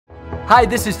Hi,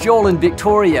 this is Joel and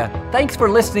Victoria. Thanks for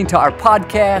listening to our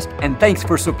podcast, and thanks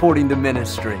for supporting the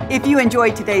ministry. If you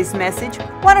enjoyed today's message,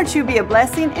 why don't you be a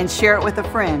blessing and share it with a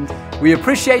friend? We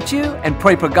appreciate you and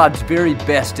pray for God's very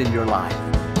best in your life.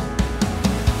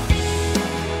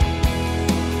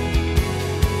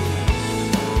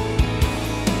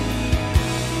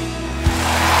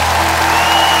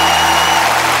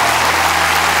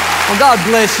 Well, God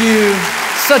bless you.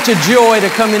 Such a joy to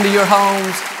come into your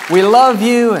homes. We love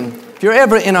you, and if you're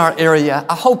ever in our area,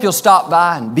 I hope you'll stop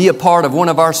by and be a part of one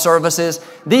of our services.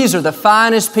 These are the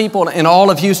finest people in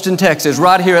all of Houston, Texas,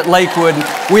 right here at Lakewood.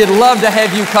 We'd love to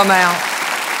have you come out.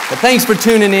 But thanks for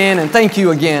tuning in, and thank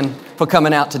you again for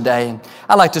coming out today. And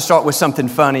I'd like to start with something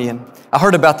funny. And I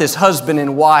heard about this husband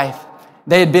and wife.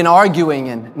 They had been arguing,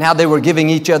 and now they were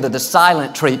giving each other the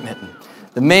silent treatment.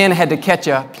 The man had to catch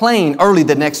a plane early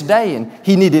the next day, and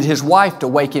he needed his wife to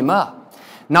wake him up.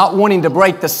 Not wanting to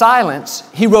break the silence,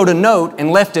 he wrote a note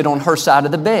and left it on her side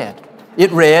of the bed.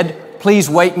 It read, "Please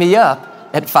wake me up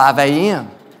at 5 a.m.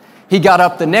 He got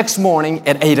up the next morning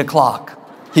at 8 o'clock.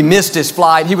 He missed his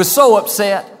flight. He was so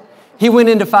upset. He went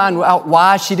in to find out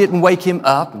why she didn't wake him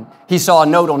up. He saw a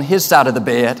note on his side of the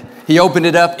bed. He opened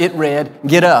it up. It read,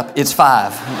 "Get up, it's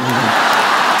 5.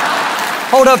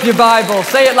 Hold up your Bible.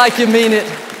 Say it like you mean it.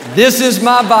 This is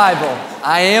my Bible.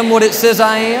 I am what it says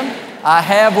I am. I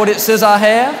have what it says I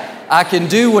have. I can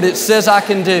do what it says I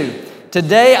can do.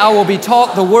 Today I will be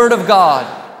taught the Word of God.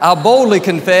 I'll boldly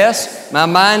confess. My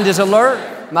mind is alert.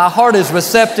 My heart is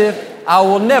receptive. I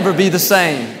will never be the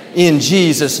same. In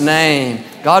Jesus' name."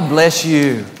 God bless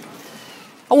you.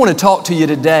 I want to talk to you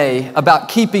today about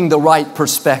keeping the right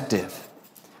perspective.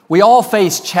 We all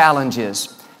face challenges,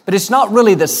 but it's not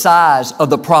really the size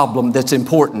of the problem that's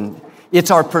important.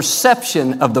 It's our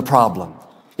perception of the problem.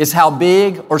 It's how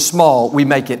big or small we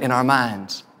make it in our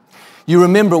minds. You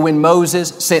remember when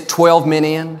Moses sent 12 men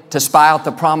in to spy out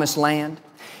the promised land?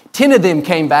 10 of them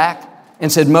came back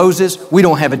and said, "Moses, we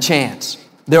don't have a chance.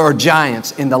 There are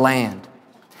giants in the land."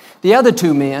 The other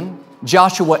 2 men,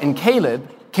 Joshua and Caleb,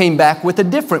 came back with a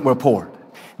different report.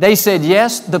 They said,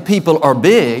 "Yes, the people are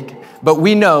big, but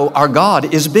we know our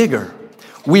God is bigger.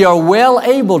 We are well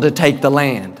able to take the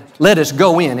land. Let us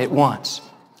go in at once."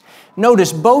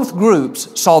 Notice both groups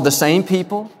saw the same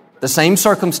people, the same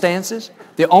circumstances.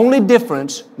 The only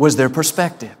difference was their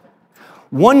perspective.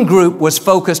 One group was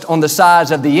focused on the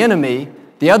size of the enemy.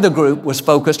 The other group was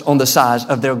focused on the size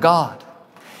of their God.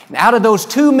 And out of those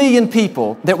 2 million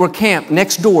people that were camped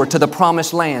next door to the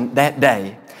promised land that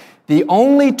day, the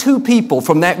only 2 people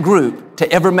from that group to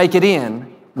ever make it in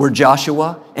were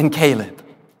Joshua and Caleb.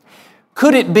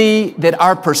 Could it be that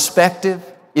our perspective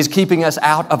is keeping us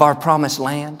out of our promised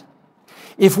land?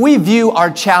 If we view our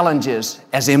challenges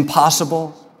as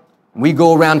impossible, we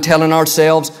go around telling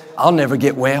ourselves, "I'll never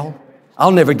get well. I'll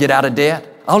never get out of debt.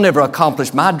 I'll never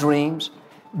accomplish my dreams,"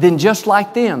 then just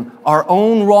like them, our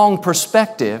own wrong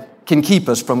perspective can keep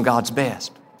us from God's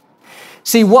best.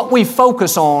 See, what we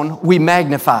focus on, we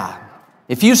magnify.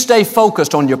 If you stay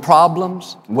focused on your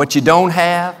problems, what you don't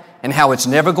have, and how it's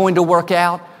never going to work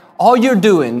out, all you're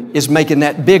doing is making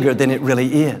that bigger than it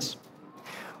really is.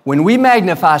 When we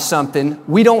magnify something,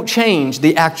 we don't change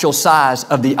the actual size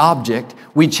of the object.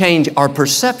 We change our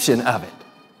perception of it.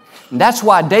 And that's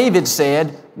why David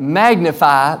said,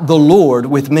 "Magnify the Lord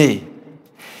with me."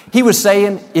 He was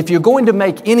saying, if you're going to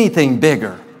make anything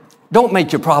bigger, don't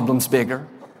make your problems bigger.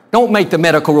 Don't make the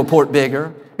medical report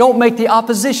bigger. Don't make the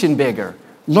opposition bigger.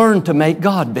 Learn to make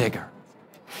God bigger.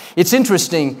 It's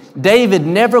interesting, David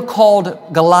never called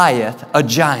Goliath a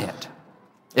giant.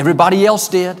 Everybody else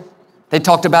did. They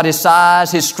talked about his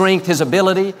size, his strength, his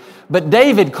ability, but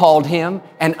David called him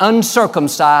an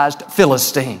uncircumcised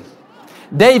Philistine.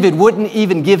 David wouldn't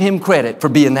even give him credit for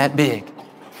being that big.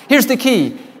 Here's the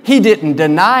key. He didn't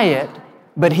deny it,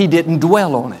 but he didn't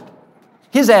dwell on it.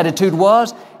 His attitude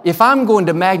was, if I'm going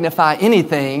to magnify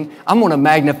anything, I'm going to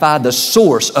magnify the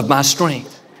source of my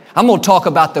strength. I'm going to talk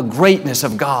about the greatness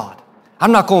of God.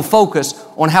 I'm not going to focus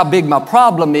on how big my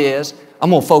problem is. I'm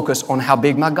going to focus on how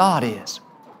big my God is.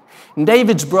 And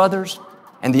David's brothers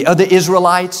and the other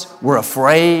Israelites were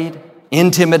afraid,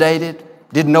 intimidated,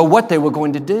 didn't know what they were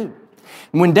going to do.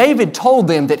 And when David told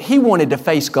them that he wanted to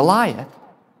face Goliath,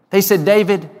 they said,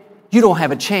 "David, you don't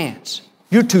have a chance.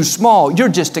 You're too small. You're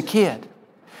just a kid."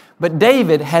 But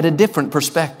David had a different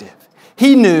perspective.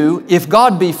 He knew if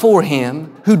God be for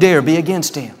him, who dare be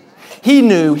against him? He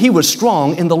knew he was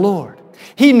strong in the Lord.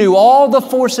 He knew all the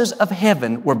forces of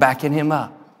heaven were backing him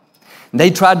up. And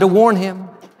they tried to warn him.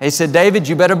 They said, "David,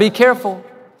 you better be careful.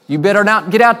 You better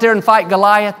not get out there and fight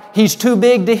Goliath. He's too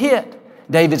big to hit."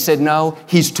 David said, "No,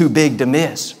 he's too big to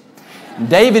miss."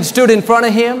 David stood in front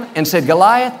of him and said,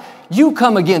 Goliath, you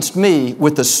come against me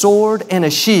with a sword and a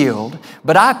shield,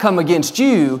 but I come against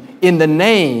you in the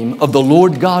name of the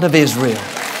Lord God of Israel.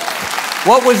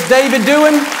 What was David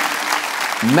doing?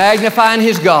 Magnifying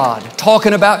his God,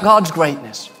 talking about God's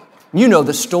greatness. You know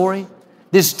the story.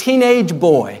 This teenage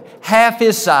boy, half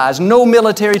his size, no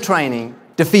military training,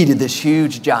 defeated this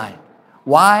huge giant.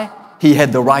 Why? He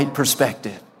had the right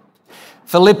perspective.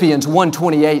 Philippians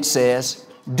 1:28 says,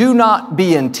 do not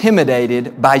be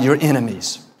intimidated by your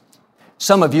enemies.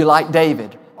 Some of you, like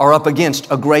David, are up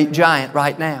against a great giant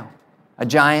right now. A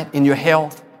giant in your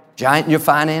health, giant in your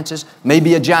finances,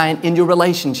 maybe a giant in your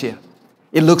relationship.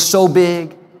 It looks so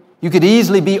big, you could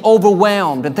easily be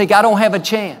overwhelmed and think, I don't have a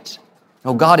chance.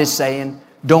 No, God is saying,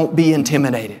 don't be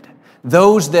intimidated.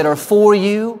 Those that are for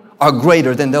you are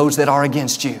greater than those that are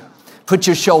against you. Put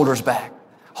your shoulders back.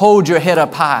 Hold your head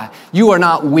up high. You are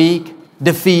not weak,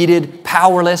 defeated,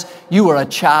 powerless. You are a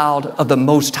child of the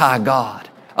Most High God.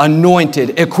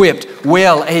 Anointed, equipped,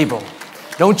 well able.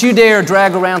 Don't you dare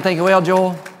drag around thinking, well,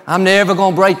 Joel, I'm never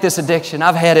going to break this addiction.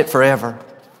 I've had it forever.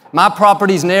 My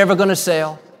property's never going to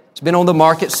sell. It's been on the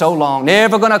market so long.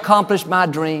 Never going to accomplish my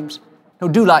dreams. No,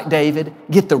 do like David.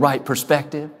 Get the right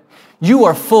perspective. You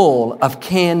are full of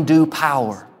can-do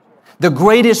power. The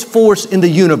greatest force in the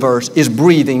universe is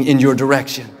breathing in your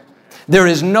direction. There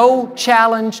is no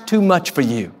challenge too much for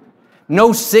you.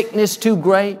 No sickness too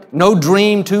great. No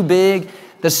dream too big.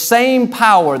 The same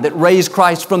power that raised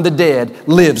Christ from the dead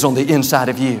lives on the inside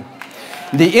of you.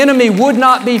 The enemy would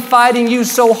not be fighting you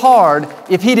so hard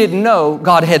if he didn't know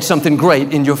God had something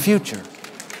great in your future.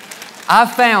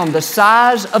 I've found the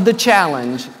size of the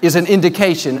challenge is an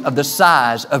indication of the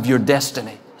size of your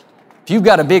destiny. If you've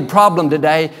got a big problem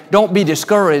today, don't be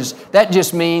discouraged. That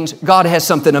just means God has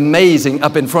something amazing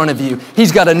up in front of you.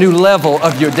 He's got a new level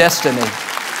of your destiny.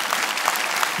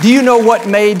 Do you know what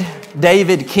made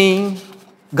David king?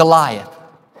 Goliath.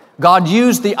 God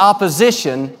used the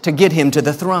opposition to get him to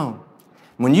the throne.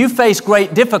 When you face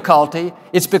great difficulty,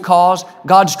 it's because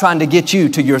God's trying to get you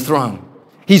to your throne.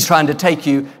 He's trying to take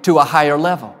you to a higher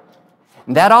level.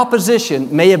 And that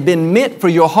opposition may have been meant for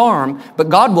your harm, but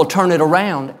God will turn it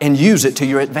around and use it to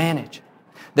your advantage.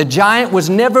 The giant was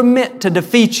never meant to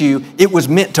defeat you. It was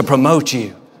meant to promote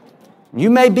you. You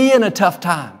may be in a tough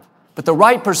time, but the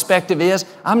right perspective is,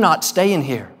 I'm not staying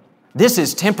here. This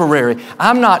is temporary.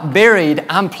 I'm not buried,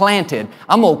 I'm planted.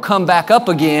 I'm going to come back up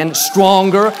again,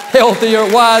 stronger,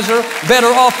 healthier, wiser, better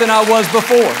off than I was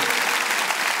before.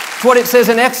 It's what it says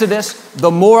in Exodus,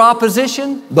 the more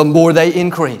opposition, the more they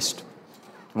increased.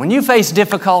 When you face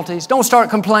difficulties, don't start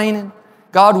complaining.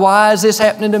 God, why is this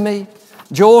happening to me?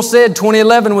 Joel said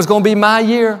 2011 was going to be my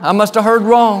year. I must have heard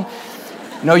wrong.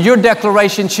 No, your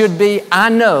declaration should be, I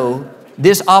know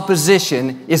this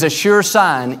opposition is a sure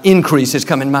sign increase is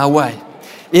coming my way.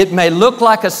 It may look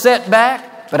like a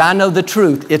setback, but I know the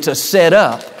truth. It's a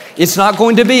setup. It's not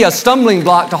going to be a stumbling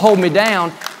block to hold me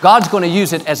down. God's going to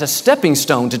use it as a stepping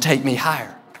stone to take me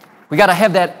higher. We got to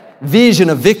have that vision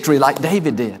of victory like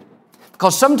David did.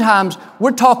 Because sometimes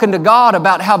we're talking to God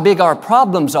about how big our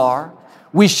problems are.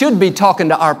 We should be talking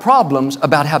to our problems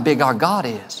about how big our God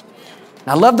is. And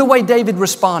I love the way David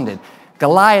responded.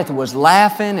 Goliath was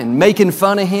laughing and making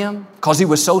fun of him because he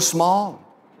was so small.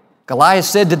 Goliath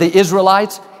said to the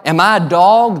Israelites, am I a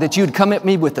dog that you'd come at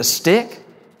me with a stick?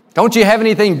 Don't you have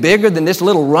anything bigger than this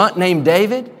little runt named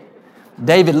David?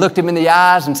 David looked him in the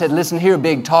eyes and said, listen here,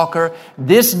 big talker.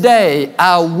 This day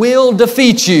I will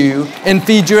defeat you and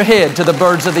feed your head to the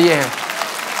birds of the air.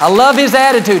 I love his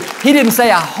attitude. He didn't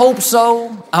say, I hope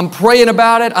so. I'm praying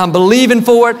about it. I'm believing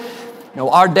for it. No,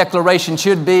 our declaration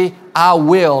should be, I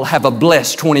will have a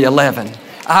blessed 2011.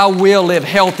 I will live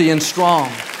healthy and strong.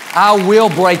 I will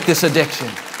break this addiction.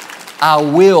 I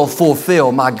will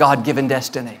fulfill my God-given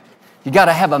destiny. You got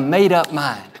to have a made-up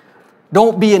mind.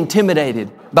 Don't be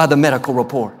intimidated by the medical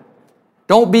report.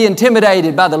 Don't be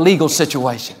intimidated by the legal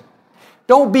situation.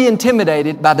 Don't be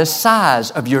intimidated by the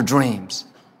size of your dreams.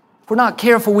 If we're not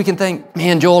careful, we can think,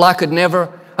 man, Joel, I could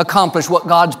never accomplish what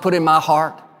God's put in my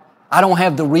heart. I don't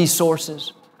have the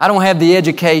resources. I don't have the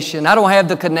education. I don't have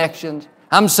the connections.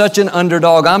 I'm such an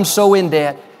underdog. I'm so in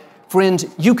debt. Friends,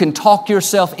 you can talk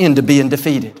yourself into being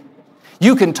defeated.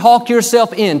 You can talk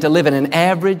yourself into living an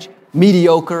average,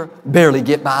 mediocre, barely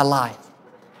get by life.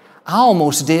 I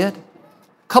almost did.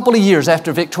 A couple of years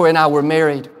after Victoria and I were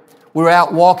married, we were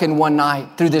out walking one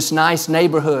night through this nice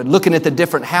neighborhood, looking at the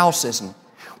different houses. And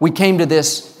we came to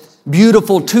this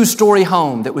beautiful 2-story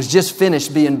home that was just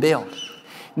finished being built.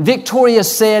 Victoria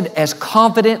said as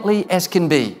confidently as can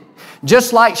be,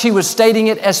 just like she was stating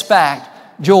it as fact,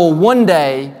 Joel, one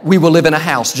day we will live in a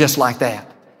house just like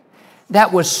that.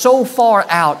 That was so far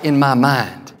out in my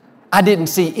mind. I didn't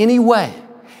see any way.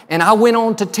 And I went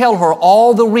on to tell her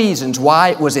all the reasons why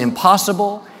it was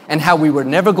impossible and how we were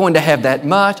never going to have that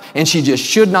much, and she just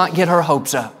should not get her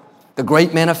hopes up. The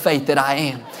great man of faith that I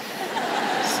am.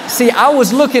 See, I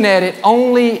was looking at it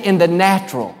only in the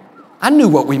natural. I knew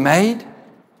what we made.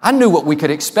 I knew what we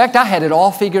could expect. I had it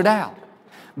all figured out.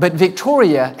 But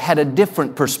Victoria had a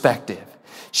different perspective.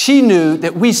 She knew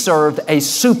that we served a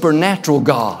supernatural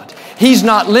God. He's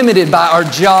not limited by our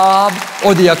job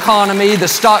or the economy, the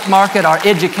stock market, our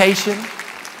education.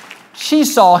 She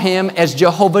saw Him as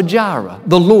Jehovah Jireh,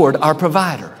 the Lord our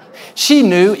provider. She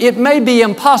knew it may be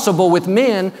impossible with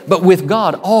men, but with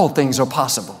God all things are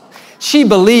possible. She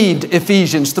believed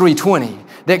Ephesians 3:20,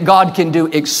 that God can do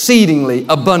exceedingly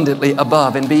abundantly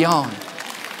above and beyond.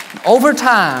 Over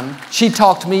time, she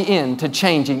talked me into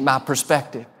changing my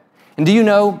perspective. And do you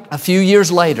know, a few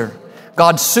years later,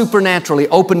 God supernaturally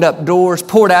opened up doors,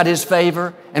 poured out His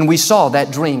favor, and we saw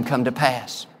that dream come to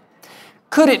pass.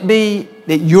 Could it be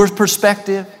that your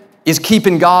perspective is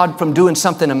keeping God from doing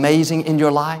something amazing in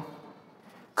your life?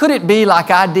 Could it be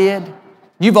like I did?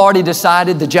 You've already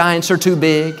decided the giants are too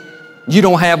big. You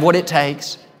don't have what it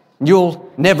takes.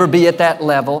 You'll never be at that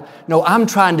level. No, I'm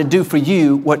trying to do for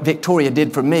you what Victoria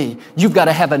did for me. You've got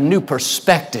to have a new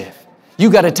perspective.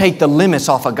 You've got to take the limits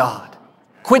off of God.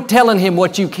 Quit telling Him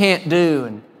what you can't do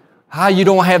and how you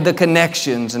don't have the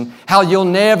connections and how you'll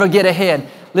never get ahead.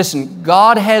 Listen,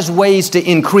 God has ways to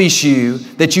increase you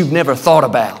that you've never thought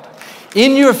about.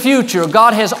 In your future,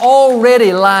 God has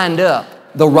already lined up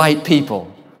the right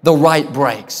people, the right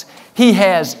breaks. He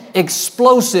has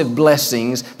explosive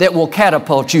blessings that will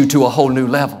catapult you to a whole new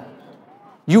level.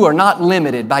 You are not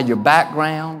limited by your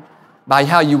background, by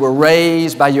how you were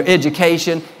raised, by your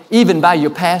education, even by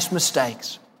your past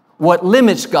mistakes. What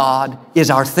limits God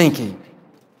is our thinking.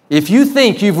 If you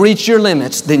think you've reached your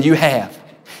limits, then you have.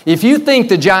 If you think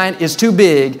the giant is too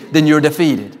big, then you're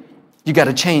defeated. You got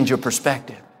to change your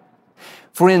perspective.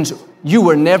 Friends, you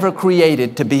were never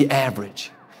created to be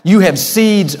average. You have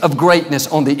seeds of greatness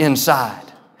on the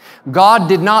inside. God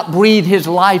did not breathe His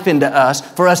life into us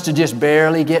for us to just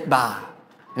barely get by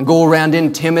and go around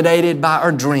intimidated by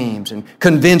our dreams and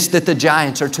convinced that the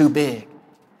giants are too big.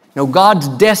 No, God's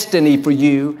destiny for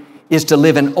you is to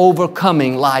live an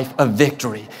overcoming life of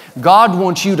victory. God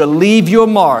wants you to leave your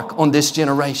mark on this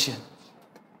generation.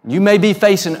 You may be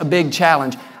facing a big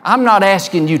challenge. I'm not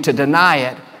asking you to deny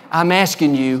it. I'm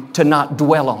asking you to not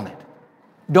dwell on it.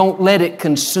 Don't let it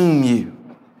consume you.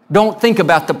 Don't think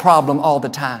about the problem all the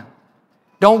time.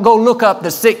 Don't go look up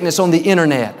the sickness on the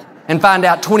internet and find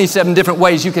out 27 different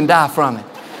ways you can die from it.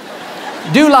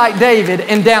 Do like David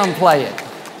and downplay it.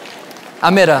 I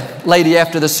met a lady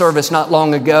after the service not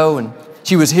long ago, and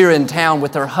she was here in town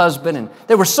with her husband, and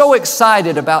they were so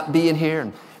excited about being here.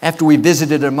 And after we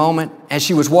visited a moment, as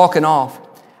she was walking off,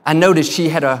 I noticed she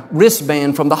had a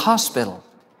wristband from the hospital.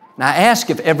 And I asked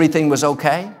if everything was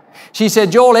okay. She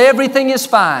said, "Joel, everything is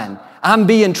fine. I'm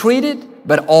being treated,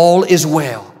 but all is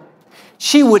well."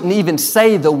 She wouldn't even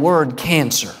say the word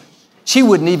cancer. She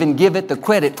wouldn't even give it the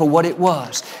credit for what it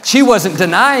was. She wasn't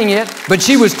denying it, but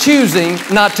she was choosing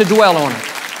not to dwell on it.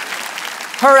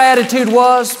 Her attitude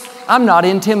was, "I'm not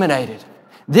intimidated.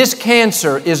 This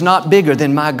cancer is not bigger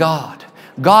than my God.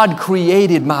 God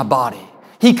created my body.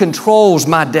 He controls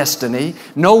my destiny.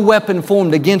 No weapon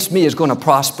formed against me is going to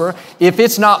prosper. If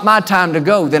it's not my time to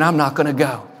go, then I'm not going to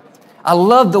go." I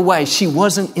love the way she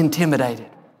wasn't intimidated.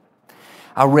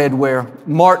 I read where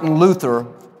Martin Luther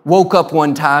woke up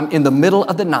one time in the middle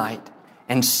of the night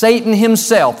and Satan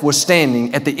himself was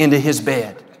standing at the end of his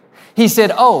bed. He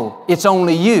said, "Oh, it's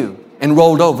only you," and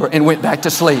rolled over and went back to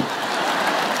sleep.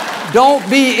 Don't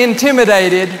be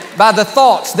intimidated by the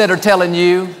thoughts that are telling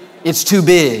you it's too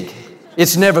big.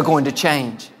 It's never going to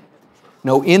change.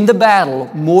 No, in the battle,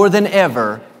 more than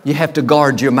ever, you have to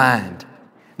guard your mind.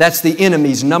 That's the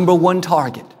enemy's number one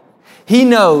target. He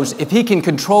knows if he can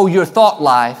control your thought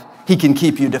life, he can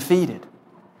keep you defeated.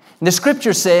 And the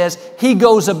scripture says he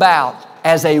goes about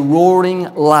as a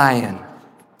roaring lion.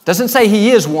 Doesn't say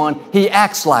he is one, he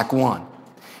acts like one.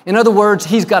 In other words,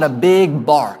 he's got a big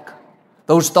bark.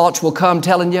 Those thoughts will come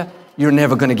telling you, you're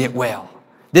never going to get well.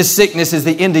 This sickness is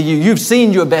the end of you. You've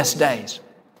seen your best days.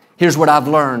 Here's what I've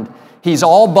learned. He's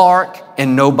all bark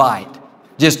and no bite.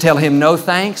 Just tell him no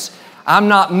thanks. I'm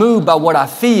not moved by what I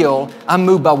feel. I'm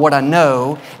moved by what I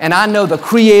know. And I know the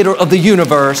creator of the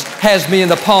universe has me in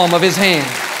the palm of his hand.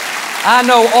 I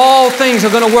know all things are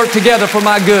going to work together for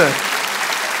my good.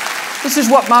 This is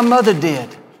what my mother did.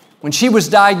 When she was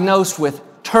diagnosed with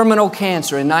terminal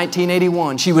cancer in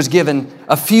 1981, she was given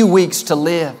a few weeks to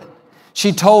live.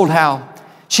 She told how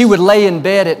She would lay in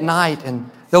bed at night and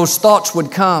those thoughts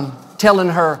would come telling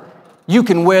her, you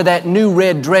can wear that new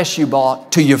red dress you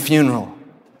bought to your funeral.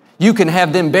 You can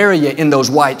have them bury you in those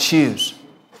white shoes.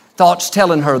 Thoughts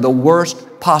telling her the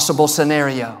worst possible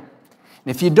scenario.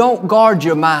 And if you don't guard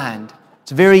your mind,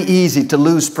 it's very easy to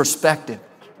lose perspective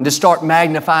and to start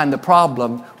magnifying the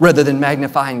problem rather than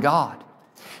magnifying God.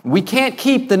 We can't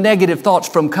keep the negative thoughts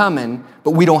from coming,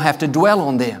 but we don't have to dwell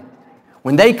on them.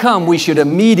 When they come, we should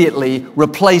immediately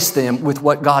replace them with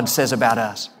what God says about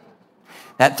us.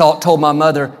 That thought told my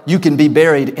mother, you can be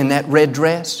buried in that red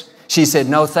dress. She said,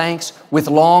 no thanks. With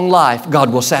long life,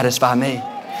 God will satisfy me.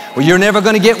 Well, you're never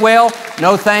going to get well.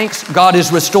 No thanks. God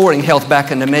is restoring health back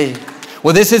into me.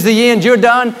 Well, this is the end. You're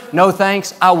done. No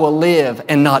thanks. I will live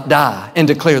and not die and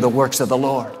declare the works of the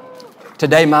Lord.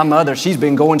 Today, my mother, she's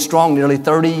been going strong nearly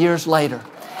 30 years later.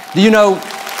 Do you know,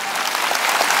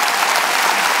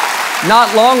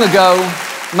 not long ago,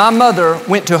 my mother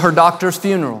went to her doctor's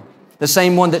funeral, the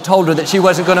same one that told her that she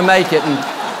wasn't going to make it. And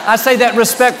I say that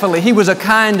respectfully. He was a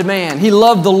kind man. He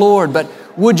loved the Lord, but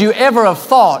would you ever have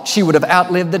thought she would have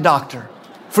outlived the doctor?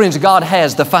 Friends, God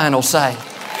has the final say.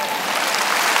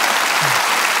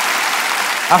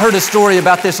 I heard a story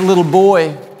about this little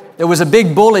boy. There was a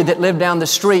big bully that lived down the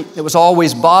street that was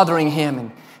always bothering him.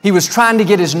 And he was trying to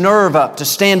get his nerve up to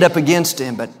stand up against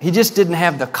him, but he just didn't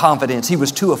have the confidence. He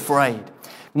was too afraid.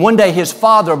 One day his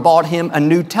father bought him a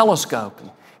new telescope.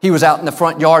 He was out in the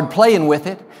front yard playing with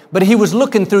it, but he was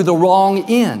looking through the wrong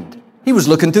end. He was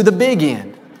looking through the big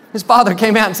end. His father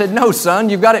came out and said, no, son,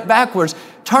 you've got it backwards.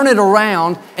 Turn it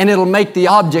around and it'll make the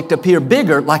object appear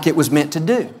bigger like it was meant to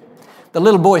do. The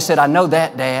little boy said, I know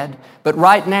that, Dad, but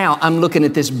right now I'm looking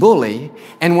at this bully,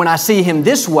 and when I see him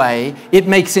this way, it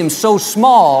makes him so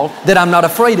small that I'm not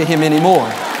afraid of him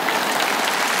anymore.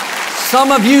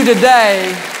 Some of you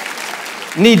today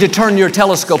need to turn your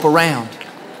telescope around.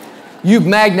 You've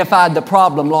magnified the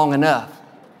problem long enough.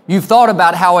 You've thought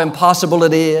about how impossible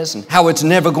it is and how it's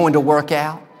never going to work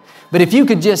out. But if you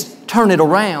could just turn it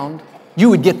around, you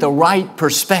would get the right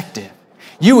perspective.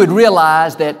 You would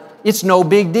realize that it's no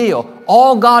big deal.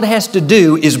 All God has to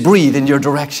do is breathe in your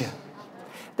direction.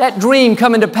 That dream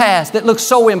coming to pass that looks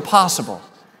so impossible,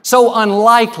 so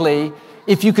unlikely,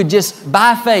 if you could just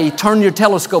by faith turn your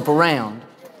telescope around,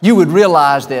 you would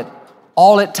realize that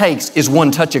all it takes is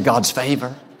one touch of God's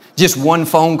favor. Just one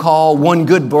phone call, one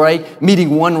good break,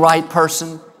 meeting one right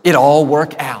person. It'll all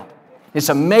work out. It's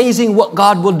amazing what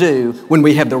God will do when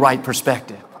we have the right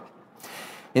perspective.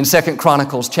 In 2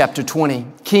 Chronicles chapter 20,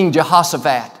 King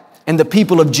Jehoshaphat and the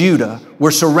people of Judah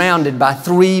were surrounded by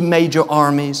 3 major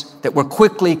armies that were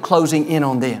quickly closing in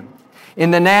on them.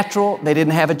 In the natural, they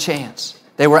didn't have a chance.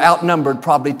 They were outnumbered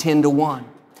probably 10-1.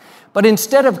 But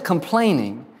instead of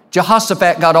complaining,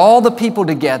 Jehoshaphat got all the people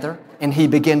together and he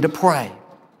began to pray.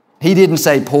 He didn't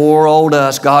say, poor old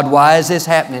us, God, why is this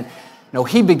happening? No,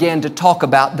 he began to talk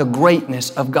about the greatness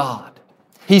of God.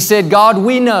 He said, God,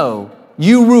 we know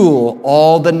you rule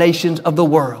all the nations of the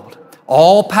world.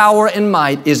 All power and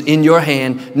might is in your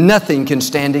hand. Nothing can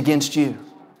stand against you.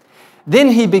 Then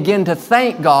he began to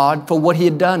thank God for what he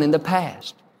had done in the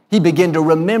past. He began to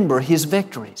remember his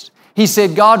victories. He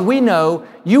said, God, we know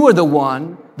you are the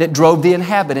one that drove the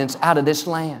inhabitants out of this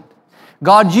land.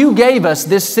 God, you gave us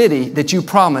this city that you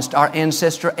promised our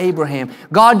ancestor Abraham.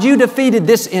 God, you defeated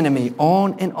this enemy,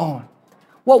 on and on.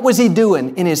 What was he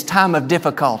doing in his time of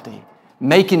difficulty?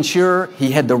 Making sure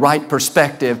he had the right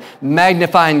perspective,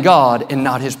 magnifying God and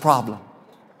not his problem.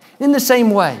 In the same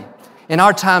way, in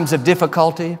our times of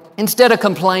difficulty, instead of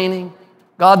complaining,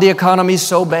 God, the economy's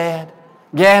so bad,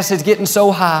 gas is getting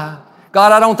so high,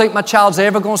 God, I don't think my child's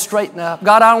ever going to straighten up,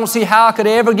 God, I don't see how I could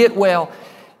ever get well.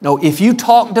 No, if you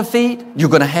talk defeat, you're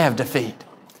going to have defeat.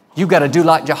 You've got to do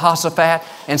like Jehoshaphat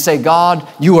and say, God,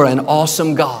 you are an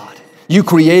awesome God. You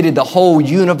created the whole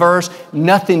universe.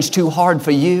 Nothing's too hard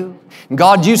for you.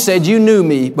 God, you said you knew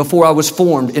me before I was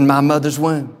formed in my mother's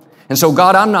womb. And so,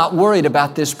 God, I'm not worried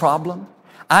about this problem.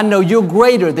 I know you're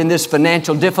greater than this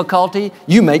financial difficulty.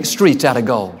 You make streets out of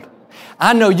gold.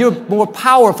 I know you're more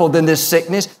powerful than this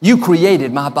sickness. You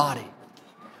created my body.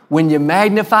 When you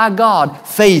magnify God,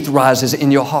 faith rises in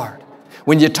your heart.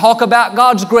 When you talk about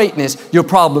God's greatness, your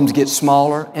problems get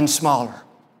smaller and smaller.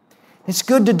 It's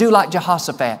good to do like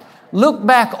Jehoshaphat. Look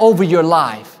back over your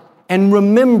life and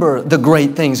remember the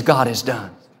great things God has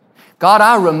done. God,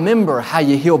 I remember how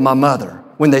you healed my mother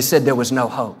when they said there was no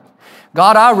hope.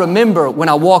 God, I remember when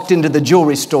I walked into the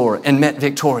jewelry store and met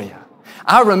Victoria.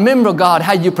 I remember, God,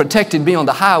 how you protected me on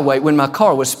the highway when my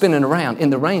car was spinning around in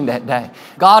the rain that day.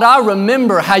 God, I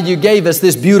remember how you gave us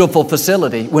this beautiful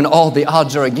facility when all the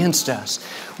odds are against us.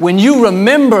 When you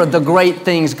remember the great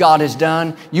things God has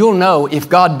done, you'll know if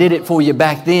God did it for you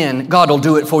back then, God will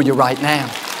do it for you right now.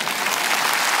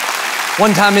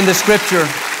 One time in the scripture,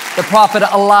 the prophet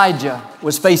Elijah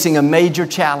was facing a major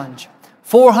challenge.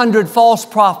 400 false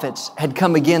prophets had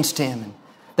come against him.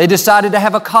 They decided to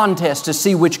have a contest to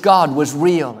see which God was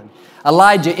real. And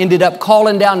Elijah ended up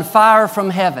calling down fire from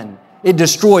heaven. It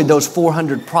destroyed those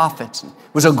 400 prophets. It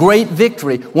was a great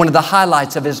victory, one of the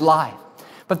highlights of his life.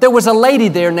 But there was a lady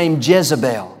there named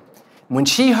Jezebel. When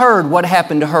she heard what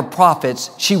happened to her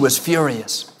prophets, she was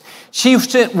furious. She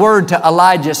sent word to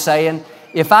Elijah saying,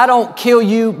 if I don't kill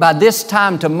you by this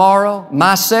time tomorrow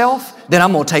myself, then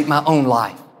I'm going to take my own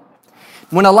life.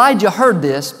 When Elijah heard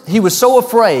this, he was so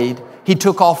afraid, he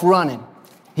took off running.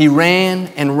 He ran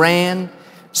and ran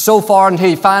so far until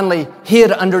he finally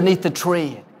hid underneath the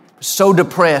tree. So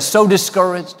depressed, so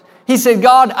discouraged. He said,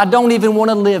 God, I don't even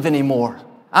want to live anymore.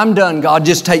 I'm done, God.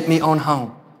 Just take me on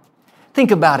home.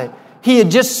 Think about it. He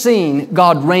had just seen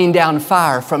God rain down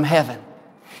fire from heaven.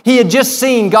 He had just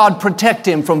seen God protect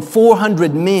him from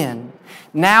 400 men.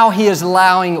 Now he is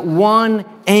allowing one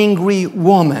angry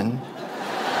woman,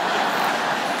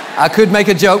 I could make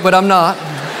a joke, but I'm not,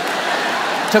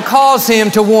 to cause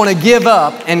him to want to give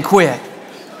up and quit.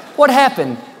 What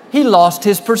happened? He lost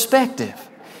his perspective.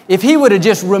 If he would have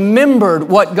just remembered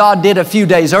what God did a few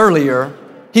days earlier,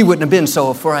 he wouldn't have been so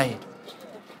afraid.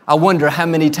 I wonder how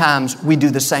many times we do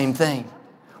the same thing.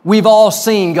 We've all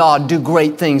seen God do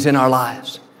great things in our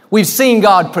lives. We've seen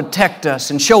God protect us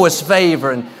and show us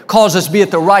favor and cause us to be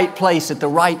at the right place at the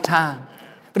right time.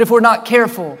 But if we're not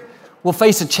careful, we'll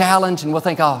face a challenge and we'll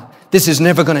think, oh, this is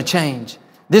never going to change.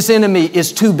 This enemy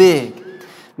is too big.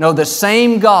 No, the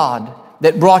same God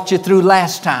that brought you through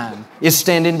last time is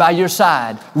standing by your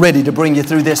side, ready to bring you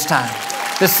through this time.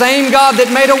 The same God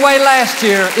that made a way last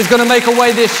year is going to make a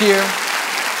way this year.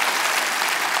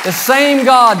 The same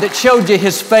God that showed you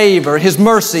His favor, His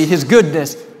mercy, His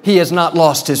goodness, He has not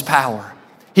lost His power.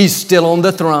 He's still on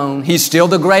the throne. He's still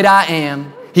the great I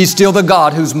am. He's still the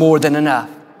God who's more than enough.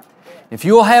 If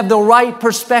you'll have the right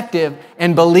perspective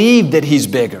and believe that He's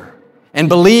bigger and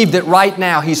believe that right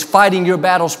now He's fighting your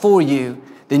battles for you,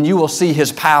 then you will see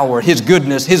His power, His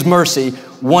goodness, His mercy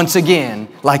once again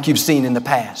like you've seen in the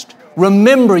past.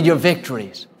 Remember your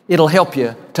victories. It'll help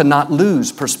you to not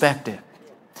lose perspective.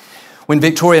 When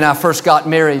Victoria and I first got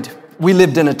married, we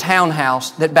lived in a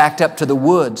townhouse that backed up to the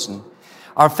woods. And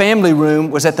our family room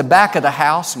was at the back of the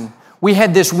house, and we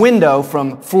had this window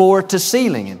from floor to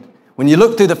ceiling. And when you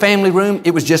looked through the family room,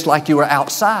 it was just like you were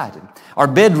outside. And our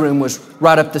bedroom was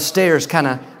right up the stairs, kind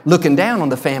of looking down on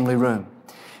the family room.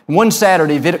 And one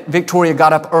Saturday, Victoria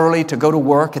got up early to go to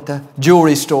work at the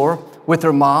jewelry store with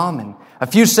her mom. And a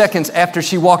few seconds after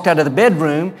she walked out of the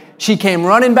bedroom, she came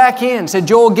running back in and said,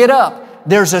 "Joel, get up.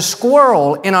 There's a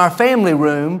squirrel in our family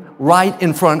room right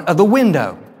in front of the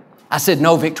window." I said,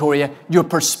 "No, Victoria, your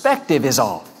perspective is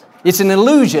off. It's an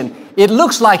illusion. It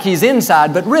looks like he's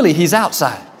inside, but really he's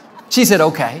outside." She said,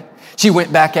 "Okay." She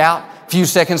went back out. A few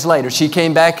seconds later, she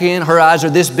came back in. Her eyes are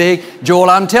this big. "Joel,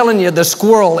 I'm telling you, the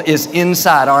squirrel is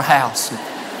inside our house."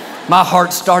 My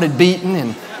heart started beating,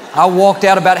 and I walked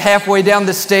out about halfway down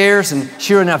the stairs, and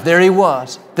sure enough, there he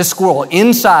was, the squirrel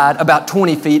inside about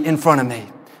 20 feet in front of me.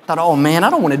 I thought, oh man, I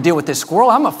don't want to deal with this squirrel.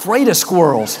 I'm afraid of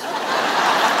squirrels.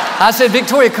 I said,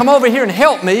 "Victoria, come over here and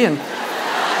help me." And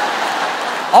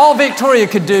all Victoria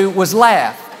could do was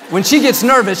laugh. When she gets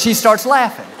nervous, she starts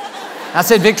laughing. I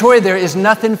said, "Victoria, there is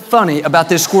nothing funny about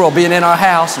this squirrel being in our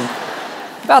house." And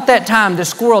about that time, the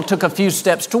squirrel took a few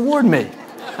steps toward me.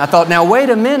 I thought, now wait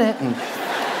a minute. And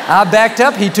I backed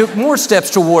up. He took more steps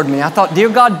toward me. I thought, dear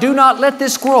God, do not let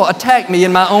this squirrel attack me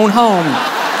in my own home.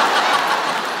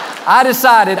 I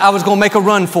decided I was going to make a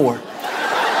run for it.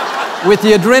 With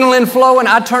the adrenaline flowing,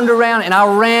 I turned around and I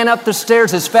ran up the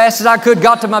stairs as fast as I could,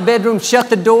 got to my bedroom, shut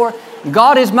the door.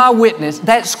 God is my witness.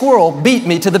 That squirrel beat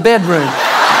me to the bedroom.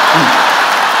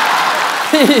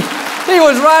 He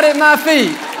was right at my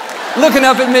feet, looking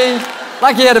up at me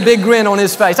like he had a big grin on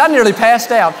his face. I nearly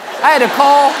passed out. I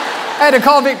had to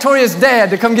call Victoria's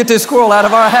dad to come get this squirrel out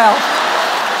of our house.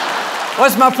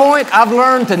 What's my point? I've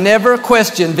learned to never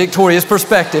question Victoria's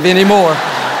perspective anymore.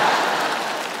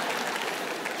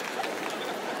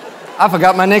 I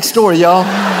forgot my next story, y'all.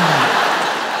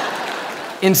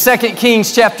 In 2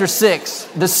 Kings chapter 6,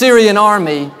 the Syrian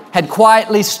army had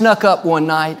quietly snuck up one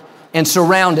night and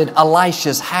surrounded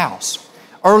Elisha's house.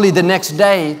 Early the next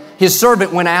day, his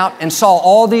servant went out and saw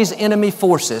all these enemy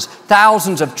forces,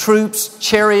 thousands of troops,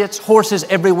 chariots, horses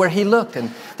everywhere he looked.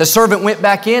 And the servant went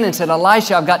back in and said,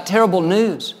 Elisha, I've got terrible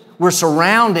news. We're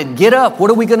surrounded. Get up. What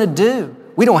are we going to do?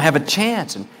 We don't have a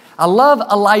chance. And I love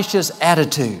Elisha's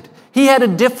attitude. He had a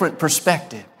different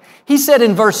perspective. He said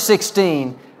in verse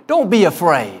 16, don't be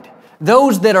afraid.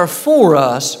 Those that are for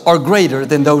us are greater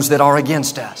than those that are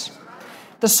against us.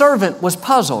 The servant was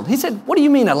puzzled. He said, what do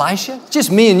you mean, Elisha? It's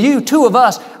just me and you, two of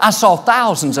us. I saw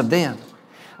thousands of them.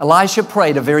 Elisha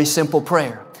prayed a very simple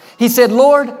prayer. He said,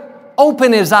 Lord,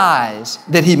 open his eyes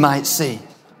that he might see.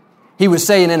 He was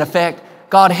saying, in effect,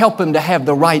 God, help him to have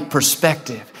the right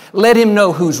perspective. Let him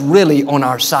know who's really on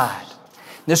our side.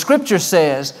 The scripture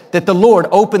says that the Lord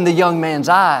opened the young man's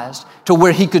eyes to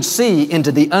where he could see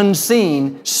into the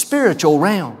unseen spiritual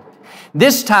realm.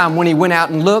 This time when he went out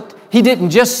and looked, he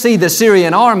didn't just see the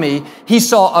Syrian army, he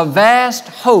saw a vast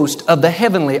host of the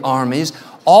heavenly armies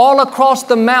all across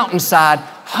the mountainside,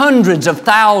 hundreds of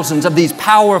thousands of these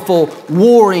powerful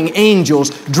warring angels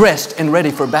dressed and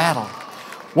ready for battle.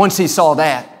 Once he saw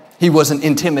that, he wasn't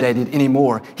intimidated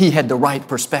anymore. He had the right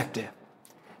perspective.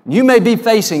 You may be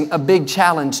facing a big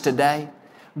challenge today.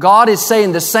 God is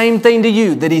saying the same thing to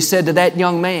you that He said to that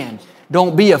young man.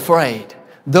 Don't be afraid.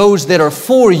 Those that are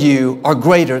for you are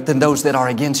greater than those that are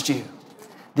against you.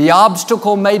 The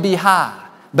obstacle may be high,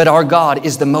 but our God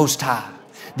is the Most High.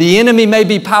 The enemy may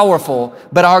be powerful,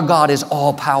 but our God is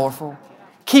all powerful.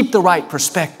 Keep the right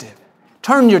perspective.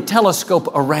 Turn your telescope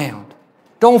around.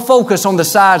 Don't focus on the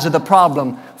size of the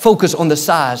problem. Focus on the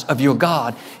size of your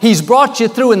God. He's brought you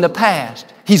through in the past.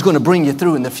 He's going to bring you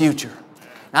through in the future.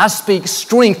 I speak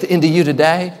strength into you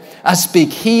today. I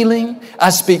speak healing.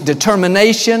 I speak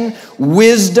determination,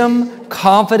 wisdom,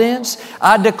 confidence.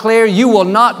 I declare you will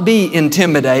not be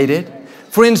intimidated.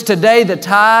 Friends, today the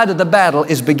tide of the battle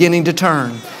is beginning to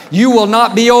turn. You will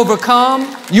not be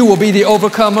overcome. You will be the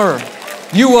overcomer.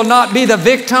 You will not be the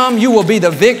victim. You will be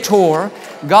the victor.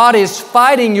 God is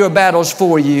fighting your battles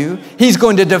for you. He's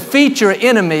going to defeat your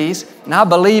enemies. And I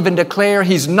believe and declare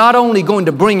He's not only going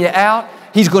to bring you out,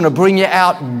 He's going to bring you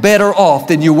out better off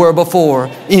than you were before.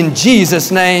 In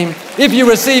Jesus' name. If you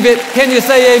receive it, can you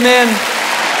say amen?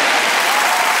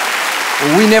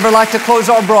 We never like to close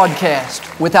our broadcast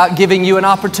without giving you an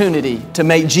opportunity to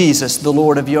make Jesus the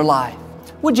Lord of your life.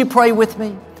 Would you pray with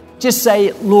me? Just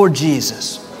say, Lord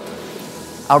Jesus,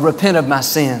 I repent of my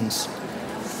sins.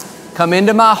 Come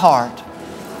into my heart.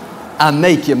 I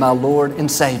make you my Lord and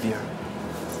Savior.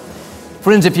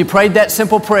 Friends, if you prayed that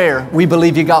simple prayer, we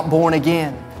believe you got born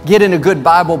again. Get in a good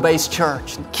Bible-based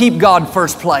church. Keep God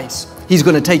first place. He's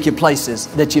going to take you places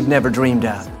that you've never dreamed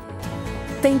of.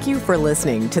 Thank you for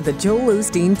listening to the Joel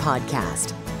Osteen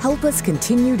Podcast. Help us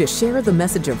continue to share the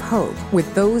message of hope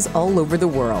with those all over the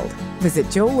world. Visit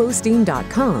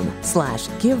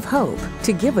joelosteen.com/give hope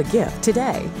to give a gift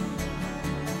today.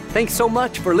 Thanks so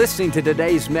much for listening to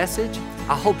today's message.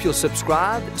 I hope you'll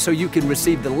subscribe so you can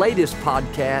receive the latest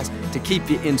podcast to keep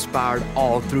you inspired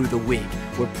all through the week.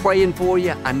 We're praying for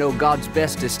you. I know God's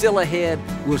best is still ahead.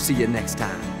 We'll see you next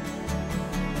time.